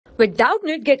With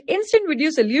Doubtnut, get instant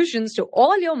video solutions to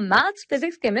all your maths,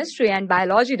 physics, chemistry, and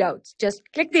biology doubts. Just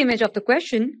click the image of the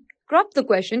question, crop the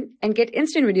question, and get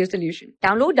instant video solution.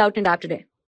 Download Doubtnut app today.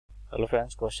 Hello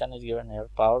friends, question is given here.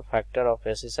 Power factor of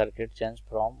AC circuit change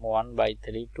from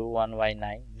 1/3 to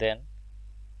 1/9. Then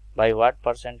by what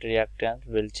percent reactance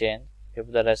will change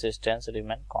if the resistance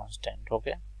remain constant?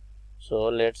 Okay. So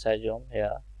let's assume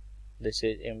here this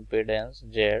is impedance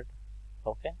Z.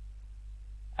 Okay.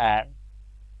 And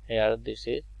here this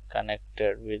is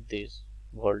connected with this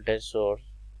voltage source.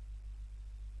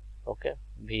 Okay.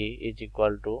 V is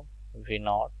equal to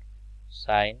V0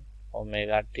 sin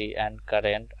omega t, and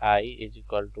current I is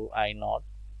equal to I naught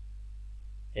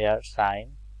here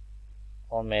sin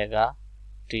omega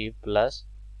t plus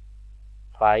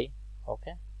phi.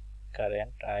 Okay,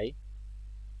 current I.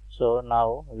 So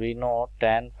now we know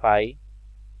tan phi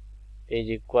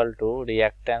is equal to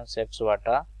reactance x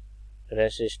vata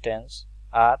resistance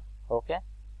R. Okay,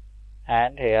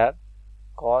 and here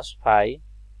cos phi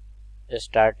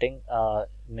starting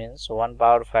means one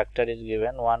power factor is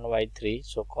given 1/3,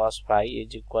 so cos phi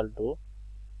is equal to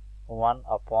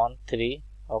 1/3.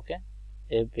 Okay,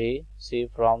 if we see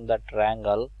from the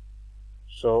triangle,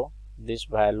 so this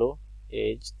value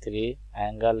is 3,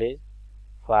 angle is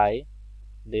phi,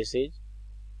 this is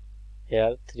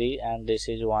here 3 and this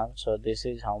is 1, so this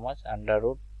is how much? Under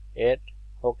root 8.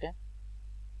 Okay,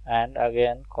 and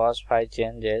again cos phi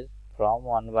changes from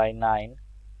 1/9.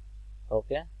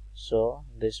 Okay, so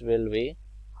this will be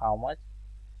how much?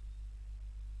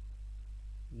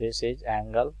 This is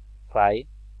angle phi,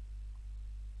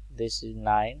 this is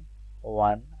 9,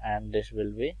 1, and this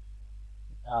will be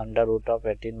under root of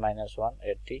 18 minus 1,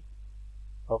 80.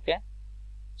 Okay,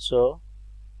 so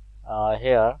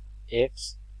here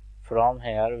x, from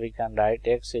here we can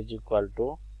write x is equal to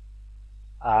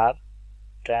r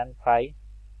tan phi.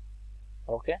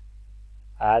 Okay,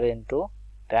 r into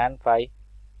tan phi.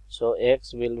 So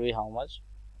x will be how much?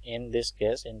 In this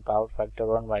case, in power factor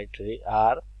 1/3,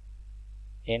 r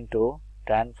into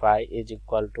tan phi is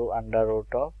equal to under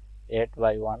root of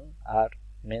 8/1. R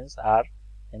means r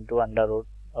into under root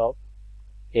of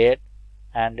 8,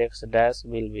 and x dash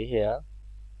will be here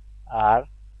r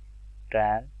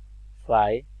tan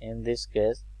phi. In this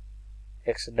case,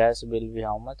 x dash will be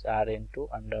how much? R into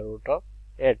under root of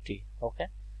 80. Okay,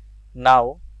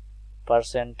 now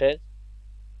percentage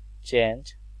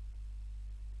change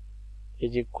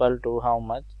is equal to how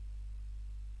much?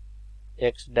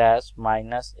 X dash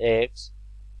minus x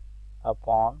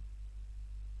upon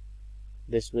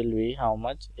this will be how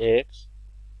much? X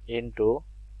into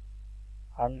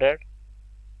 100.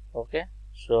 Okay,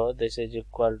 so this is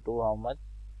equal to how much?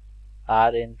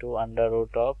 R into under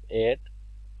root of 8.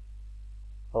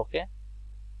 Okay,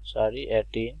 sorry,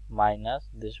 18 minus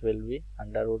this will be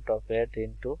under root of 8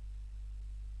 into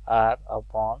r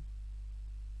upon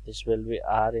this will be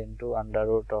r into under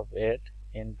root of 8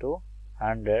 into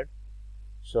 100.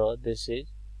 So this is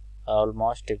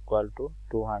almost equal to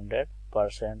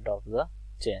 200% of the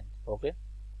change. Okay,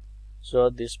 so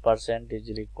this percent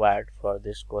is required for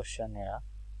this question here,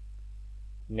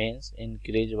 means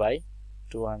increase by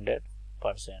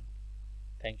 200%.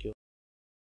 Thank you.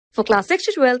 For class 6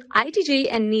 to 12, IIT JEE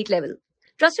and NEET level.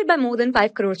 Trusted by more than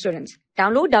 5 crore students.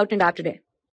 Download Doubtnut app today.